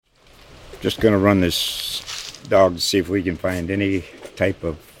Just going to run this dog to see if we can find any type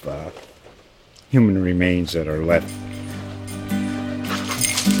of human remains that are left.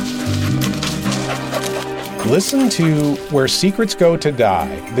 Listen to Where Secrets Go to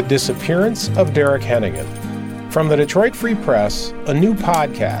Die, The Disappearance of Derek Hennigan. From the Detroit Free Press, a new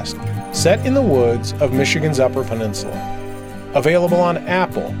podcast set in the woods of Michigan's Upper Peninsula. Available on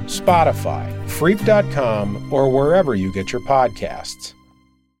Apple, Spotify, Freep.com, or wherever you get your podcasts.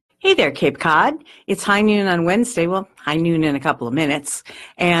 Hey there, Cape Cod. It's high noon on Wednesday. Well, high noon in a couple of minutes.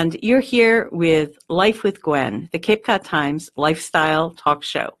 And you're here with Life with Gwen, the Cape Cod Times lifestyle talk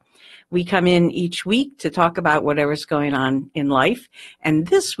show. We come in each week to talk about whatever's going on in life. And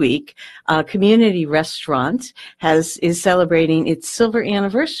this week, a community restaurant is celebrating its silver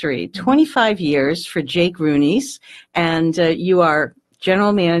anniversary, 25 years for Jake Rooney's. And you are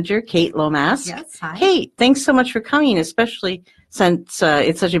General Manager Kate Lomas. Yes, hi. Kate, thanks so much for coming, especially since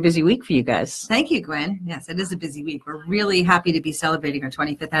it's such a busy week for you guys. Thank you, Gwen. Yes, it is a busy week. We're really happy to be celebrating our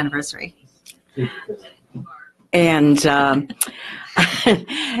 25th anniversary. And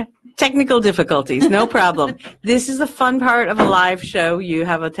technical difficulties, no problem. This is the fun part of a live show. You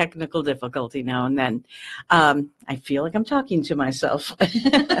have a technical difficulty now and then. I feel like I'm talking to myself.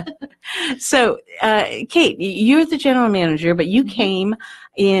 So, Kate, you're the general manager, but you came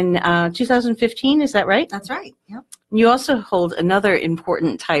in 2015, is that right? That's right, yep. You also hold another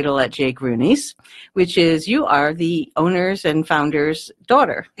important title at Jake Rooney's, which is you are the owner's and founder's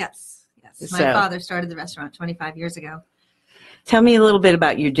daughter. Yes. My So- father started the restaurant 25 years ago. Tell me a little bit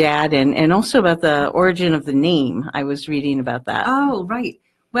about your dad and also about the origin of the name. I was reading about that. Oh, right.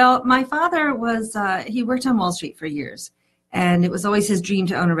 Well, my father he worked on Wall Street for years, and it was always his dream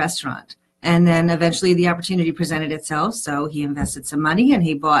to own a restaurant. And then eventually the opportunity presented itself, so he invested some money and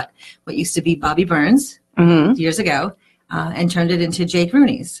he bought what used to be Bobby Burns years ago and turned it into Jake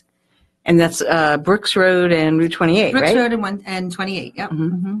Rooney's. And that's Brooks Road and Route 28, Brooks right? Road and 28, yep.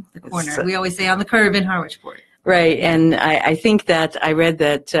 The corner. We always say on the curve in Harwichport. Right, and I think that I read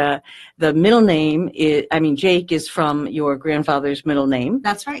that the middle name Jake is from your grandfather's middle name.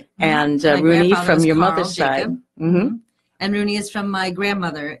 That's right. And My Rooney grandfather from was your Carl mother's Jacob. side. And Rooney is from my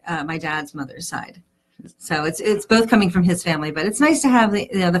grandmother, my dad's mother's side. So it's both coming from his family, but it's nice to have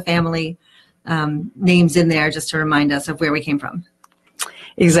the family names in there just to remind us of where we came from.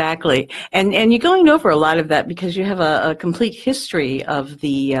 Exactly, and you're going over a lot of that because you have a complete history of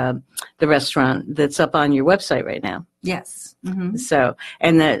the restaurant that's up on your website right now. Yes. So,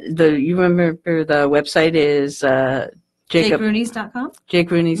 and you remember the website is JakeRooney's.com.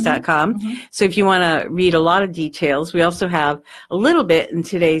 JakeRooney's.com. So if you want to read a lot of details, we also have a little bit in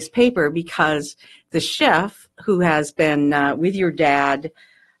today's paper because the chef who has been with your dad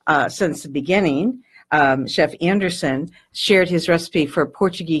since the beginning, Chef Anderson, shared his recipe for a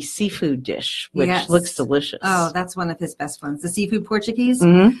Portuguese seafood dish, which looks delicious. Oh, that's one of his best ones. The seafood Portuguese.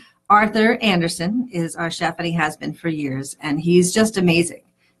 Arthur Anderson is our chef, and he has been for years, and he's just amazing.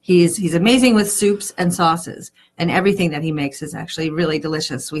 He's amazing with soups and sauces, and everything that he makes is actually really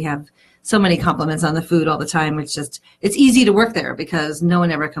delicious. We have so many compliments on the food all the time. It's easy to work there because no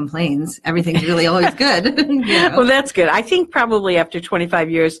one ever complains. Everything's really always good. Well, that's good. I think probably after 25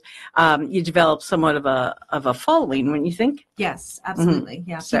 years, you develop somewhat of a following, wouldn't you think? Yes, absolutely.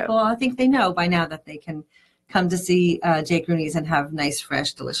 Yeah, So- people, I think they know by now that they can come to see Jake Rooney's and have nice,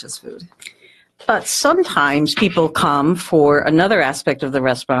 fresh, delicious food. But sometimes people come for another aspect of the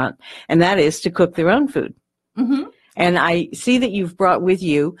restaurant, and that is to cook their own food. And I see that you've brought with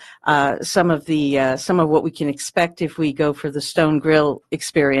you some of what we can expect if we go for the Stone Grill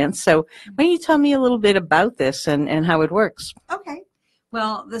experience. So why don't you tell me a little bit about this and how it works? Okay.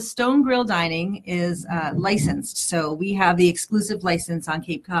 Well, the Stone Grill Dining is licensed, so we have the exclusive license on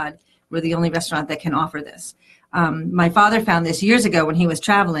Cape Cod. We're the only restaurant that can offer this. My father found this years ago when he was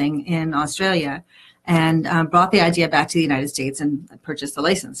traveling in Australia and brought the idea back to the United States and purchased the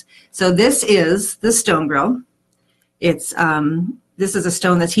license. So this is the Stone Grill. It's this is a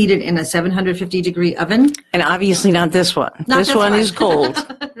stone that's heated in a 750-degree oven. And obviously not this one. Not this one is cold.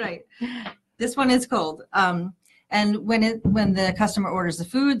 Right. This one is cold. And when the customer orders the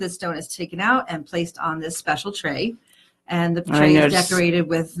food, the stone is taken out and placed on this special tray. And the tray is decorated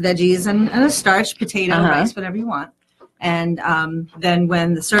with veggies and a starch, potato, rice, whatever you want. And then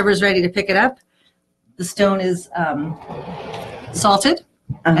when the server is ready to pick it up, the stone is salted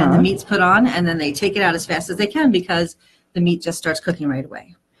and the meat's put on, and then they take it out as fast as they can because the meat just starts cooking right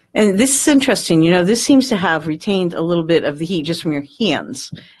away. And this is interesting. This seems to have retained a little bit of the heat just from your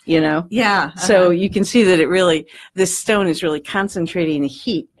hands, Yeah. So you can see that this stone is really concentrating the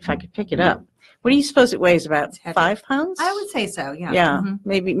heat, if I could pick it up, What do you suppose it weighs? About It's heavy. 5 pounds? I would say so. Yeah. Yeah, Mhm.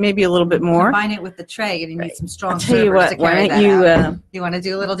 maybe a little bit more. Combine it with the tray, and you need some strong I'll tell you servers what. to carry Why that don't you out. You want to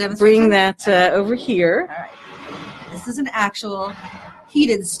do a little demonstration? bring that over here? All right. This is an actual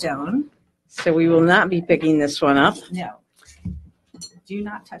heated stone. So we will not be picking this one up. No. Do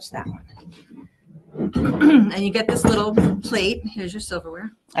not touch that one. And you get this little plate. Here's your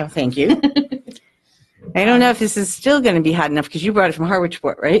silverware. Oh, thank you. I don't know if this is still going to be hot enough because you brought it from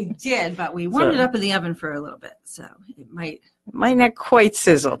Harwichport, right? We did, but we warmed it up in the oven for a little bit, so it might. It might not quite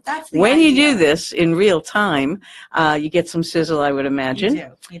sizzle. That's the When you do idea. this in real time, you get some sizzle, I would imagine.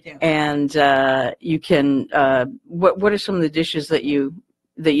 You do. And you can. What are some of the dishes that you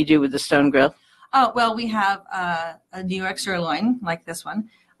do with the stone grill? Oh, well, we have a New York sirloin like this one.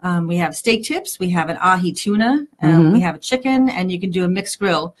 We have steak tips. We have an ahi tuna. Mhm. We have a chicken, and you can do a mixed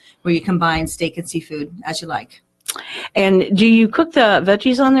grill where you combine steak and seafood as you like. And do you cook the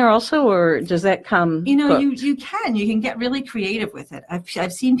veggies on there also, or does that come? You know, cooked? you can get really creative with it.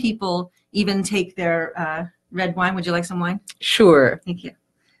 I've seen people even take their red wine. Would you like some wine? Sure. Thank you.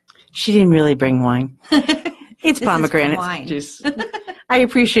 She didn't really bring wine. It's This is pomegranate wine. juice. I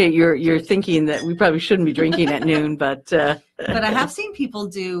appreciate your thinking that we probably shouldn't be drinking at noon, but But I have seen people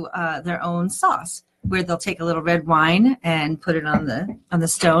do their own sauce where they'll take a little red wine and put it on the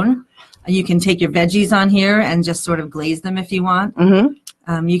stone. You can take your veggies on here and just sort of glaze them if you want. Mhm.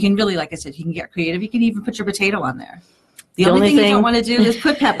 You can really, like I said, you can get creative. You can even put your potato on there. The only thing you don't want to do is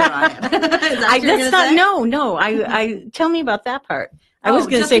put pepper on it. Is that what you're that's gonna say? no. I tell me about that part. I was Oh,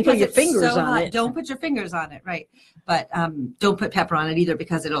 going to just say put because your it's fingers so on hot. it. Don't put your fingers on it, right? But don't put pepper on it either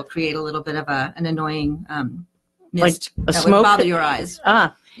because it'll create a little bit of an annoying mist Like a that smoke? would bother your eyes.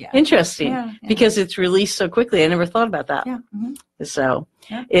 Ah, Yeah. interesting. Yeah. Because it's released so quickly. I never thought about that. Yeah. Mhm. So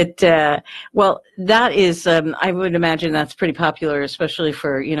Yeah. well, that is, I would imagine that's pretty popular, especially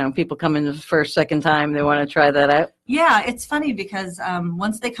for, people coming the first, second time. They want to try that out. Yeah, it's funny because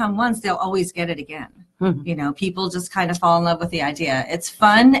once they come once, they'll always get it again. Mhm. People just kind of fall in love with the idea. It's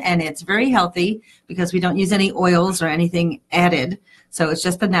fun and it's very healthy because we don't use any oils or anything added. So it's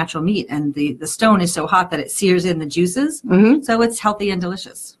just the natural meat. And the stone is so hot that it sears in the juices. Mhm. So it's healthy and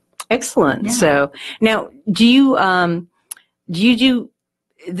delicious. Excellent. Yeah. So now, do you do,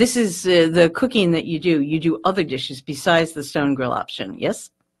 this is the cooking that you do other dishes besides the stone grill option, yes?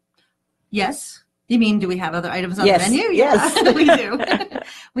 Yes. You mean, do we have other items on Yes, the menu? yes. Yeah, we do.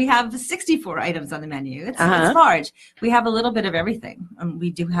 We have 64 items on the menu. It's large. We have a little bit of everything. We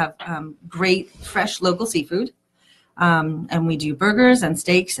do have great, fresh, local seafood. And we do burgers and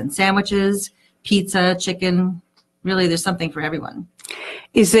steaks and sandwiches, pizza, chicken. Really, there's something for everyone.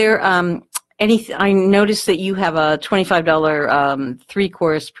 Is there I noticed that you have a $25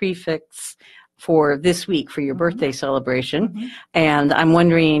 3-course prefix for this week for your birthday celebration. Mhm. And I'm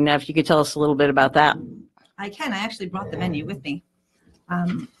wondering if you could tell us a little bit about that. I can. I actually brought the menu with me.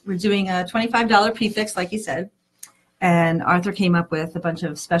 We're doing a $25 prefix, like you said. And Arthur came up with a bunch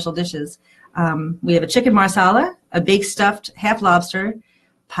of special dishes. We have a chicken marsala, a baked stuffed half lobster,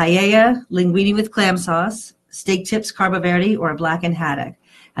 paella, linguine with clam sauce, steak tips, carbo verde, or a blackened haddock.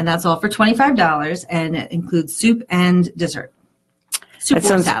 And that's all for $25, and it includes soup and dessert. Soup That or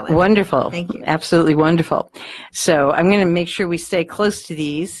sounds salad. wonderful. Thank you. Absolutely wonderful. So I'm going to make sure we stay close to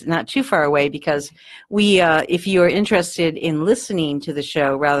these, not too far away, because we, if you are interested in listening to the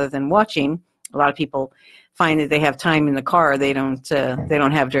show rather than watching, a lot of people find that they have time in the car they don't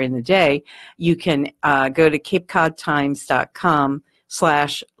have during the day. You can go to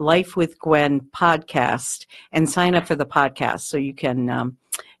capecodtimes.com/lifewithgwen-podcast and sign up for the podcast so you can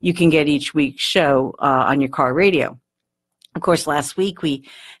get each week's show on your car radio. Of course, last week we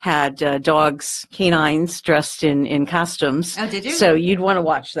had dogs, canines dressed in costumes. Oh, did you? So you'd want to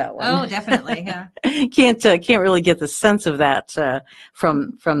watch that one. Oh, definitely. Yeah. Can't really get the sense of that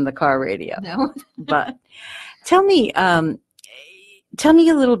from the car radio. No. But tell me a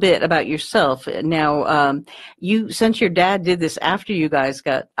little bit about yourself. Now, since your dad did this after you guys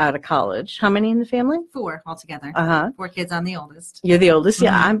got out of college, how many in the family? 4 altogether. 4 kids. I'm the oldest. You're the oldest.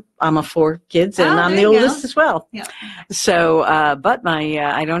 Yeah, I'm a 4 kids, and Oh, I'm there the you go. oldest as well. Yeah. So, but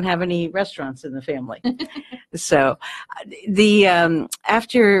I don't have any restaurants in the family. So,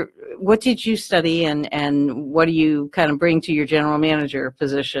 after, what did you study, and what do you kind of bring to your general manager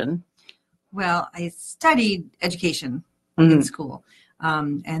position? Well, I studied education Mhm. in school.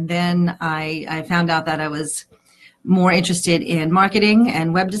 And then I found out that I was more interested in marketing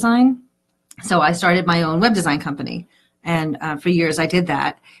and web design. So I started my own web design company. And for years I did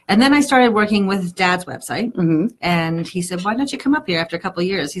that. And then I started working with Dad's website. Mm-hmm. And he said, why don't you come up here after a couple of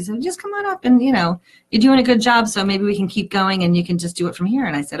years? He said, just come on up and, you're doing a good job. So maybe we can keep going and you can just do it from here.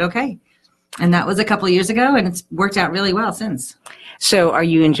 And I said, okay. And that was a couple of years ago, and it's worked out really well since. So are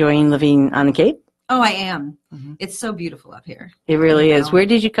you enjoying living on the Cape? Oh, I am. Mm-hmm. It's so beautiful up here. It really is. Where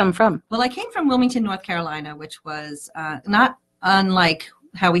did you come from? Well, I came from Wilmington, North Carolina, which was not unlike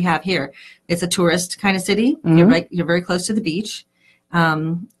how we have here. It's a tourist kind of city. Mm-hmm. You're very close to the beach.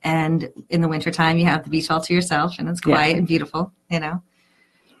 And in the wintertime, you have the beach all to yourself, and it's quiet and beautiful,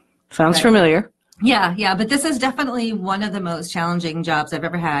 Sounds familiar. Yeah. But this is definitely one of the most challenging jobs I've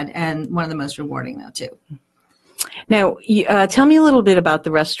ever had, and one of the most rewarding, though, too. Now, tell me a little bit about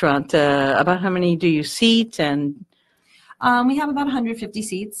the restaurant. About how many do you seat? And we have about 150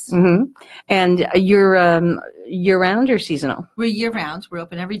 seats. Mm-hmm. And you're year-round or seasonal? We're year-round. We're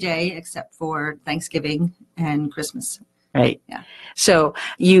open every day except for Thanksgiving and Christmas. Right. Yeah. So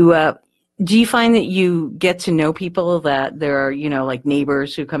you do you find that you get to know people, that there are, like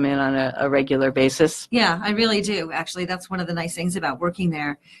neighbors who come in on a regular basis? Yeah, I really do. Actually, that's one of the nice things about working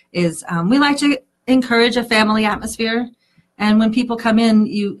there is we like to encourage a family atmosphere. And when people come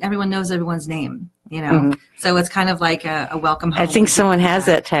in, everyone knows everyone's name, Mm-hmm. So it's kind of like a welcome home. I think someone has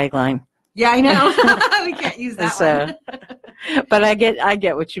that tagline. Yeah, I know. We can't use that one. But I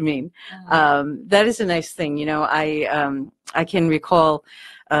get what you mean. That is a nice thing. I can recall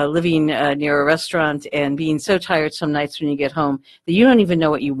living near a restaurant and being so tired some nights when you get home that you don't even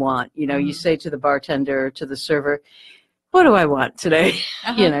know what you want. Mm-hmm. You say to the bartender, to the server, what do I want today?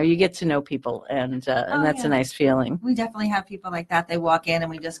 Uh-huh. You get to know people, and that's a nice feeling. We definitely have people like that. They walk in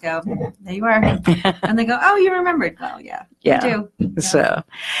and we just go, there you are. And they go, oh, you remembered. Well, yeah. You do. Yeah.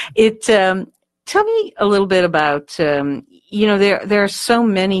 So tell me a little bit about, there are so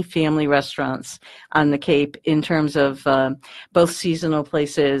many family restaurants on the Cape in terms of both seasonal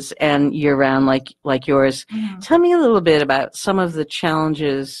places and year-round like yours. Mm-hmm. Tell me a little bit about some of the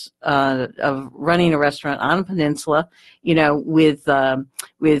challenges of running a restaurant on a peninsula,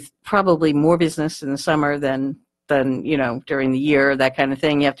 with probably more business in the summer than during the year, that kind of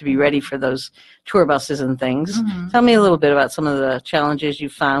thing. You have to be ready for those tour buses and things. Mm-hmm. Tell me a little bit about some of the challenges you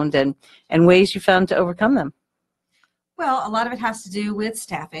found and ways you found to overcome them. Well, a lot of it has to do with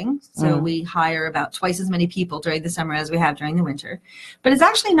staffing. So we hire about twice as many people during the summer as we have during the winter. But it's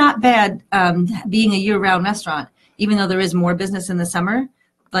actually not bad being a year-round restaurant, even though there is more business in the summer.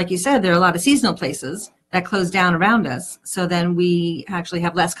 Like you said, there are a lot of seasonal places that close down around us. So then we actually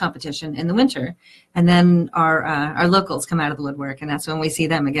have less competition in the winter. And then our locals come out of the woodwork, and that's when we see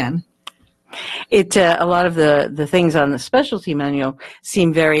them again. A lot of the things on the specialty menu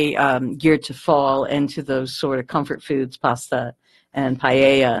seem very geared to fall and to those sort of comfort foods, pasta and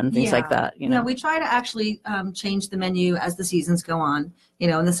paella and things like that. We try to actually change the menu as the seasons go on.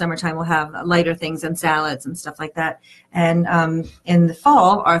 In the summertime, we'll have lighter things and salads and stuff like that. And in the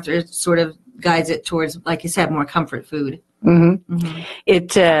fall, Arthur sort of guides it towards, like you said, more comfort food. Mm-hmm.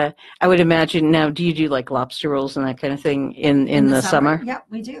 Mm-hmm. I would imagine now, do you do like lobster rolls and that kind of thing in the summer? Yeah,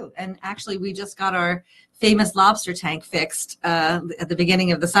 we do. And actually, we just got our famous lobster tank fixed at the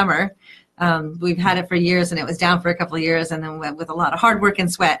beginning of the summer. We've had it for years, and it was down for a couple of years, and then with a lot of hard work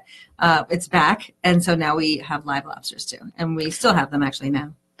and sweat, it's back. And so now we have live lobsters too, and we still have them actually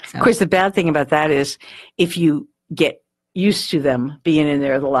now. So. Of course, the bad thing about that is if you get used to them being in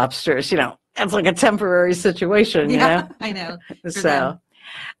there, the lobsters, it's like a temporary situation, I know. So,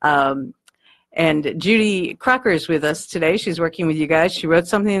 and Judy Crocker is with us today. She's working with you guys. She wrote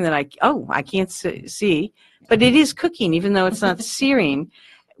something that I can't see, but it is cooking, even though it's not searing,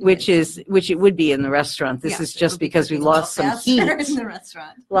 which it would be in the restaurant. This is just because we lost some heat. In the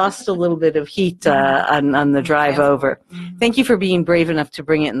restaurant. Lost a little bit of heat on the drive over. Mm-hmm. Thank you for being brave enough to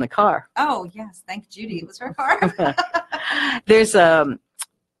bring it in the car. Oh yes, thank Judy. It was her car. There's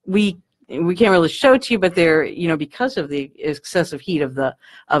we can't really show it to you, but there, because of the excessive heat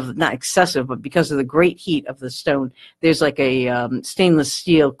not excessive, but because of the great heat of the stone, there's like a stainless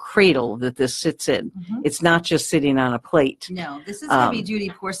steel cradle that this sits in. Mm-hmm. It's not just sitting on a plate. No, this is heavy duty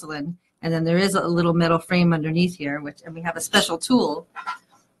porcelain, and then there is a little metal frame underneath here, and we have a special tool.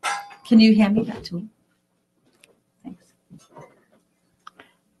 Can you hand me that tool? Thanks.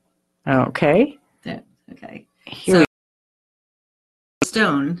 Okay. There. Okay. Here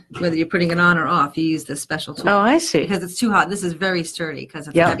stone, whether you're putting it on or off, you use this special tool. Oh, I see. Because it's too hot. This is very sturdy because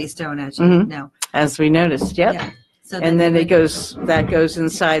it's heavy stone, as you know. As we noticed, yeah. So then that goes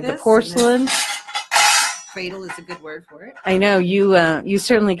inside the porcelain. Cradle is a good word for it. I know you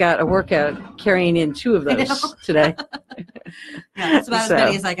certainly got a workout carrying in 2 of those today. Yeah, that's about as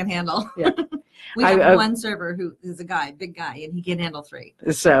many as I can handle. Yeah. We have one server who is a big guy, and he can handle 3.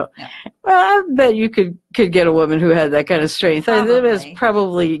 So, well, I bet you could get a woman who had that kind of strength. It was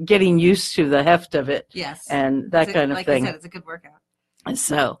probably getting used to the heft of it. Yes. And that kind of like thing. Like I said, it's a good workout.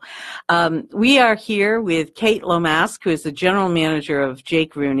 So we are here with Kate Lomask, who is the general manager of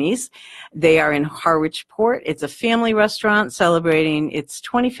Jake Rooney's. They are in Harwichport. It's a family restaurant celebrating its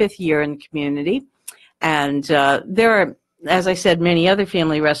 25th year in the community. And there are, as I said, many other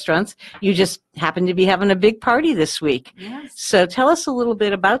family restaurants. You just happen to be having a big party this week. Yes. So tell us a little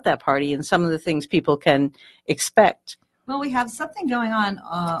bit about that party and some of the things people can expect. Well, we have something going on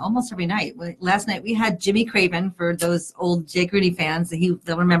almost every night. Last night we had Jimmy Craven, for those old Jake Rooney fans.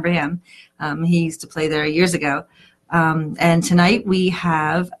 They'll remember him. He used to play there years ago. And tonight we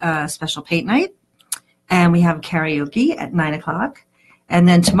have a special paint night, and we have karaoke at 9:00. And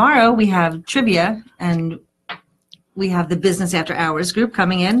then tomorrow we have trivia, and we have the Business After Hours group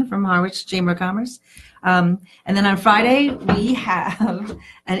coming in from Harwich Chamber of Commerce. And then on Friday we have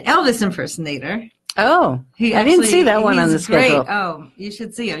an Elvis impersonator. Oh, I didn't see that one on the schedule. Great. Oh, you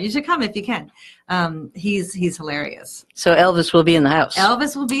should see him. You should come if you can. He's hilarious. So Elvis will be in the house.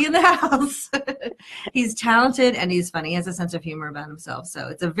 Elvis will be in the house. He's talented and he's funny. He has a sense of humor about himself. So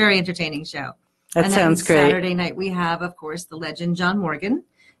it's a very entertaining show. That sounds great. Saturday night we have, of course, the legend John Morgan,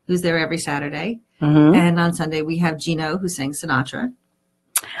 who's there every Saturday. Mm-hmm. And on Sunday we have Gino, who sings Sinatra.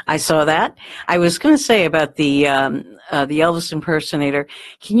 I saw that. I was going to say about the Elvis impersonator.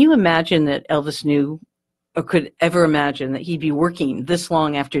 Can you imagine that Elvis knew or could ever imagine that he'd be working this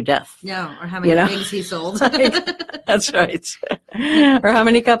long after death? No, or how many things he sold. That's right. Or how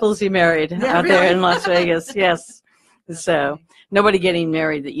many couples he married out there in Las Vegas. Yes. So nobody getting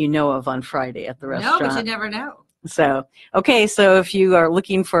married that you know of on Friday at the restaurant. No, but you never know. So, okay. So if you are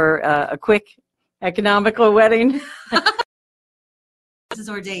looking for a quick economical wedding. This is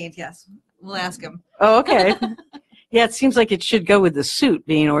ordained, yes. We'll ask him. Oh, okay. Yeah, it seems like it should go with the suit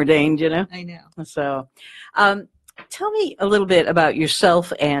being ordained, you know? I know. So, tell me a little bit about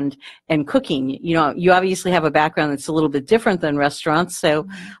yourself and cooking. You know, you obviously have a background that's a little bit different than restaurants. So,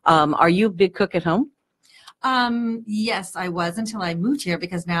 are you a big cook at home? Yes, I was until I moved here,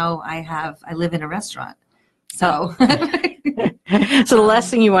 because now I live in a restaurant. So, so the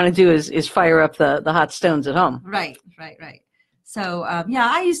last thing you want to do is fire up the hot stones at home. Right. So,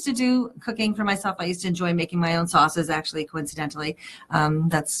 I used to do cooking for myself. I used to enjoy making my own sauces, actually, coincidentally.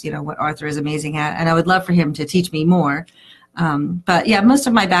 That's, what Arthur is amazing at. And I would love for him to teach me more. But yeah, most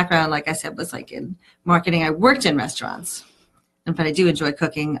of my background, like I said, was like in marketing. I worked in restaurants, but I do enjoy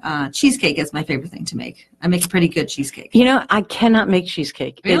cooking. Cheesecake is my favorite thing to make. I make a pretty good cheesecake. You know, I cannot make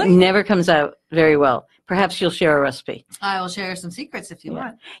cheesecake. Really? It never comes out very well. Perhaps you'll share a recipe. I will share some secrets if you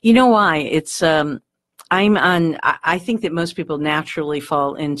want. You know why? It's, I think that most people naturally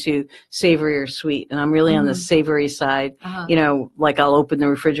fall into savory or sweet, and I'm really on the savory side. Uh-huh. You know, like I'll open the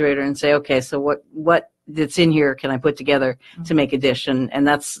refrigerator and say, okay, so what that's in here can I put together to make a dish? And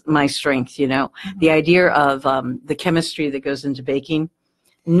that's my strength, you know. The idea of the chemistry that goes into baking,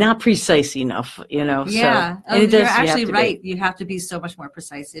 not precise enough, you know. Yeah, so, and you're actually right. You have to be so much more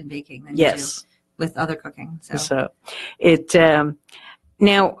precise in baking than you do with other cooking. So it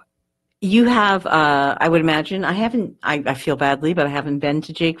now. You have, I would imagine, I feel badly, but I haven't been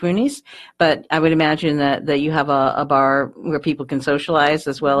to Jake Rooney's, but I would imagine that you have a bar where people can socialize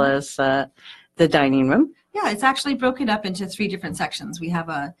as well as the dining room. Yeah, it's actually broken up into 3 different sections. We have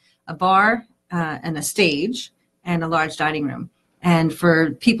a bar and a stage and a large dining room. And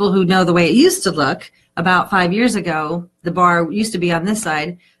for people who know the way it used to look, about 5 years ago, the bar used to be on this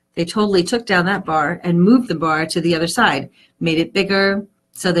side. They totally took down that bar and moved the bar to the other side, made it bigger.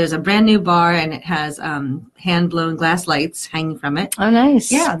 So there's a brand new bar, and it has hand-blown glass lights hanging from it. Oh, nice.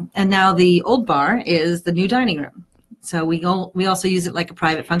 Yeah, and now the old bar is the new dining room. So we also use it like a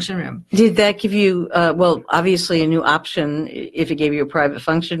private function room. Did that give you, obviously a new option if it gave you a private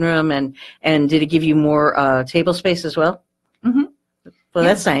function room, and did it give you more table space as well? Mm-hmm. Well,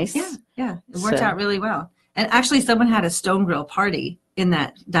 that's nice. Yeah. It worked out really well. And actually, someone had a stone grill party in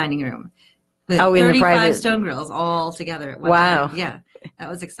that dining room. With in 35 the private stone grills all together at one Wow. time. Yeah. That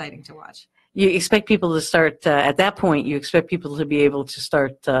was exciting to watch. You expect people to start, at that point, you expect people to be able to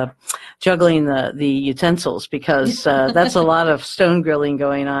start juggling the utensils, because that's a lot of stone grilling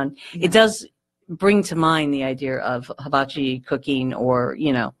going on. Yeah. It does bring to mind the idea of hibachi cooking or,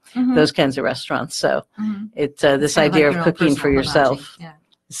 those kinds of restaurants. So it's this idea of cooking for yourself. Yeah.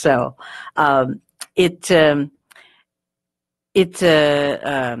 So I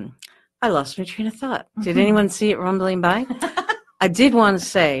lost my train of thought. Did anyone see it rumbling by? I did want to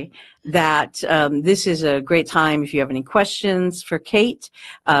say that this is a great time if you have any questions for Kate,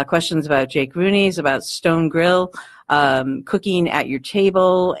 questions about Jake Rooney's, about Stone Grill, cooking at your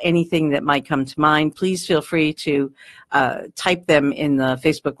table, anything that might come to mind. Please feel free to type them in the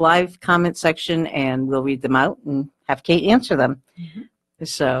Facebook Live comment section, and we'll read them out and have Kate answer them.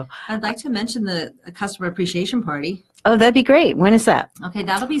 So I'd like to mention the customer appreciation party. oh, that'd be great. When is that? Okay,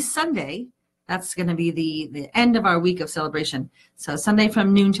 that'll be Sunday. That's going to be the end of our week of celebration. So Sunday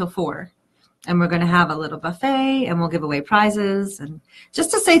from noon till 4. And we're going to have a little buffet, and we'll give away prizes, and just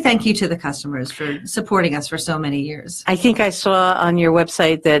to say thank you to the customers for supporting us for so many years. I think I saw on your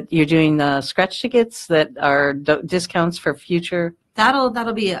website that you're doing scratch tickets that are discounts for future.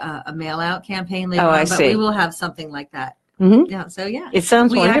 That'll be a mail out campaign later I on, but see. we will have something like that. Mm-hmm. Yeah. So yeah, it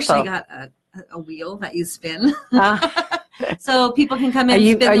sounds we wonderful. actually got a wheel that you spin, so people can come in. Are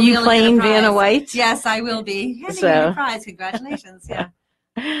you spin the wheel and playing get a prize. Vanna White? Yes, I will be. Handing you a prize. Congratulations. Yeah.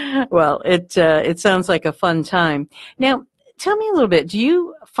 Well, it sounds like a fun time. Now, tell me a little bit. Do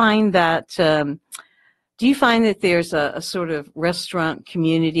you find that there's a sort of restaurant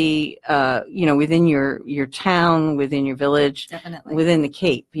community, within your town, within your village, Definitely. within the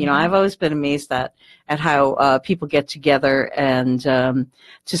Cape? I've always been amazed at how people get together and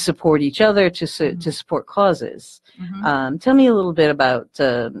to support each other, to support causes. Mm-hmm. Tell me a little bit about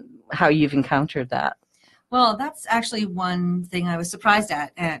how you've encountered that. Well, that's actually one thing I was surprised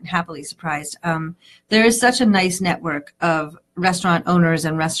at, and happily surprised. There is such a nice network of restaurant owners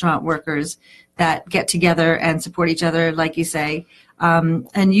and restaurant workers that get together and support each other, like you say.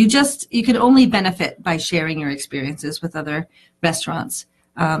 And you can only benefit by sharing your experiences with other restaurants.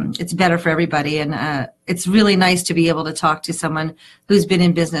 It's better for everybody. And it's really nice to be able to talk to someone who's been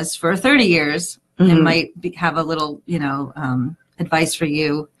in business for 30 years Mm-hmm. and might have a little, advice for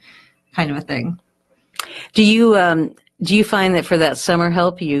you, kind of a thing. Do you find that for that summer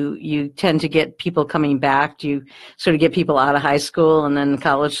help, you tend to get people coming back? Do you sort of get people out of high school and then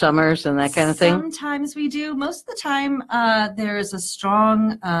college summers and that kind of thing? Sometimes we do. Most of the time, there is a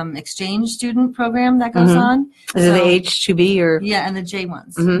strong exchange student program that goes Mm-hmm. on. Is it the H-2B or? Yeah, and the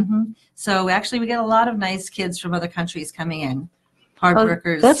J1s. Mm-hmm. Mm-hmm. So actually, we get a lot of nice kids from other countries coming in, hard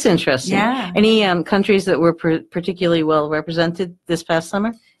workers. That's interesting. Yeah. Any countries that were particularly well represented this past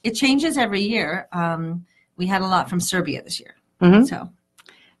summer? It changes every year. We had a lot from Serbia this year. Mm-hmm.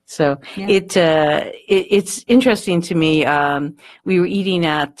 So yeah. It's interesting to me. We were eating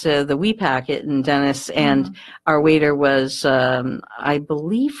at the Wee Packet in Dennis, and our waiter was, I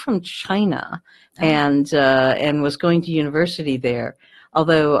believe, from China, and was going to university there.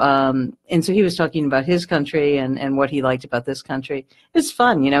 Although, and so he was talking about his country and what he liked about this country. It's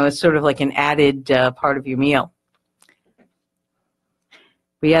fun, it's sort of like an added part of your meal.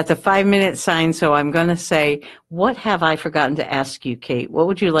 We have the 5-minute sign, so I'm going to say, what have I forgotten to ask you, Kate? What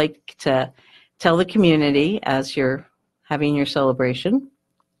would you like to tell the community as you're having your celebration?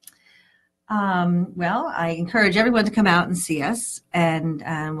 Well, I encourage everyone to come out and see us, and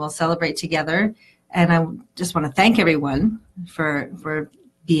we'll celebrate together. And I just want to thank everyone for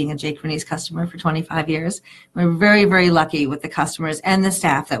being a Jake Rooney's customer for 25 years. We're very, very lucky with the customers and the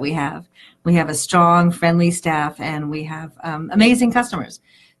staff that we have. We have a strong, friendly staff, and we have amazing customers.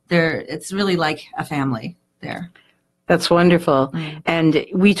 It's really like a family there. That's wonderful. And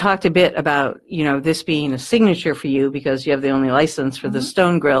we talked a bit about, this being a signature for you because you have the only license for the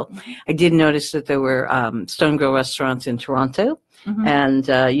Stone Grill. I did notice that there were Stone Grill restaurants in Toronto. And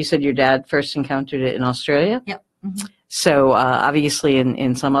you said your dad first encountered it in Australia. Yep. So obviously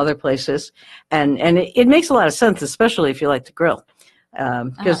in some other places. And it makes a lot of sense, especially if you like to grill,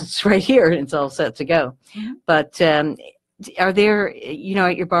 because it's right here and it's all set to go. But are there,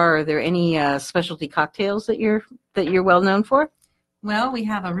 at your bar, are there any specialty cocktails that you're well known for? Well, we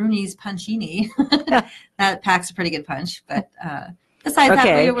have a Rooney's Punchini. That packs a pretty good punch. But besides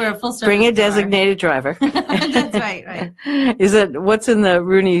that, we're a full service Bring a bar. designated driver. That's right. What's in the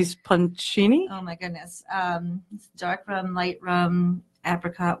Rooney's Punchini? Oh my goodness. Dark rum, light rum,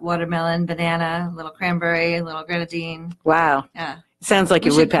 apricot, watermelon, banana, a little cranberry, a little grenadine. Wow. Yeah. Sounds like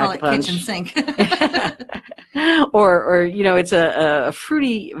it would pack a punch. Kitchen sink. or it's a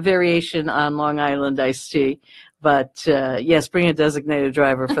fruity variation on Long Island iced tea. But yes, bring a designated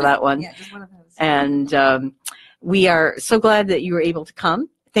driver for that one. Yeah, just one of those. And we are so glad that you were able to come.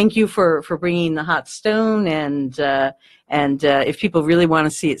 Thank you for bringing the hot stone. And if people really want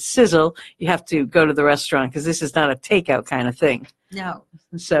to see it sizzle, you have to go to the restaurant because this is not a takeout kind of thing. No.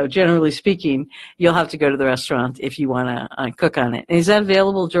 So generally speaking, you'll have to go to the restaurant if you want to cook on it. And is that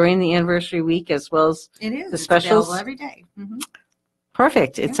available during the anniversary week as well as it is. The specials? It's available every day.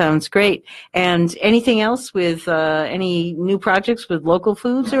 Perfect. It sounds great. And anything else with any new projects with local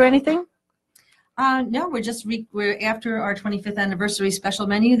foods or anything? No, we're after our 25th anniversary special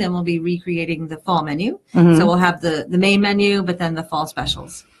menu. Then we'll be recreating the fall menu. So we'll have the main menu, but then the fall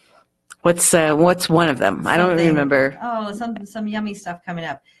specials. What's one of them? I don't remember. Oh, some yummy stuff coming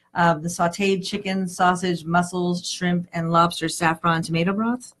up. the sauteed chicken, sausage, mussels, shrimp, and lobster saffron tomato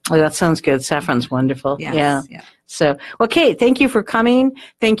broth. Oh, that sounds good. Saffron's wonderful. Yes, yeah. So, okay, thank you for coming.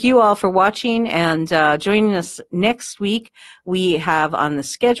 Thank you all for watching and joining us next week. We have on the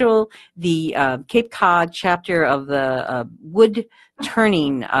schedule the Cape Cod chapter of the wood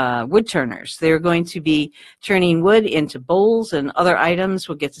turners. They're going to be turning wood into bowls and other items.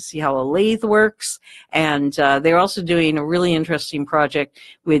 We'll get to see how a lathe works. And they're also doing a really interesting project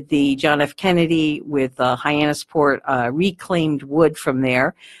with the John F. Kennedy with Hyannisport reclaimed wood from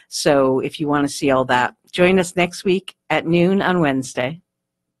there. So if you want to see all that, join us next week at noon on Wednesday.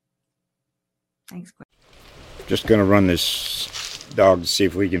 Thanks, Gwen. Just going to run this dog to see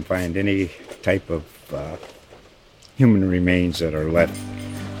if we can find any type of human remains that are left.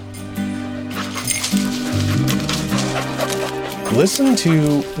 Listen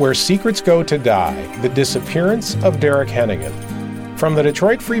to Where Secrets Go to Die, The Disappearance of Derek Hennigan. From the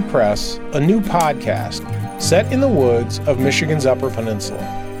Detroit Free Press, a new podcast set in the woods of Michigan's Upper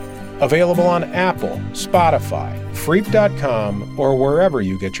Peninsula. Available on Apple, Spotify, Freep.com, or wherever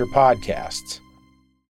you get your podcasts.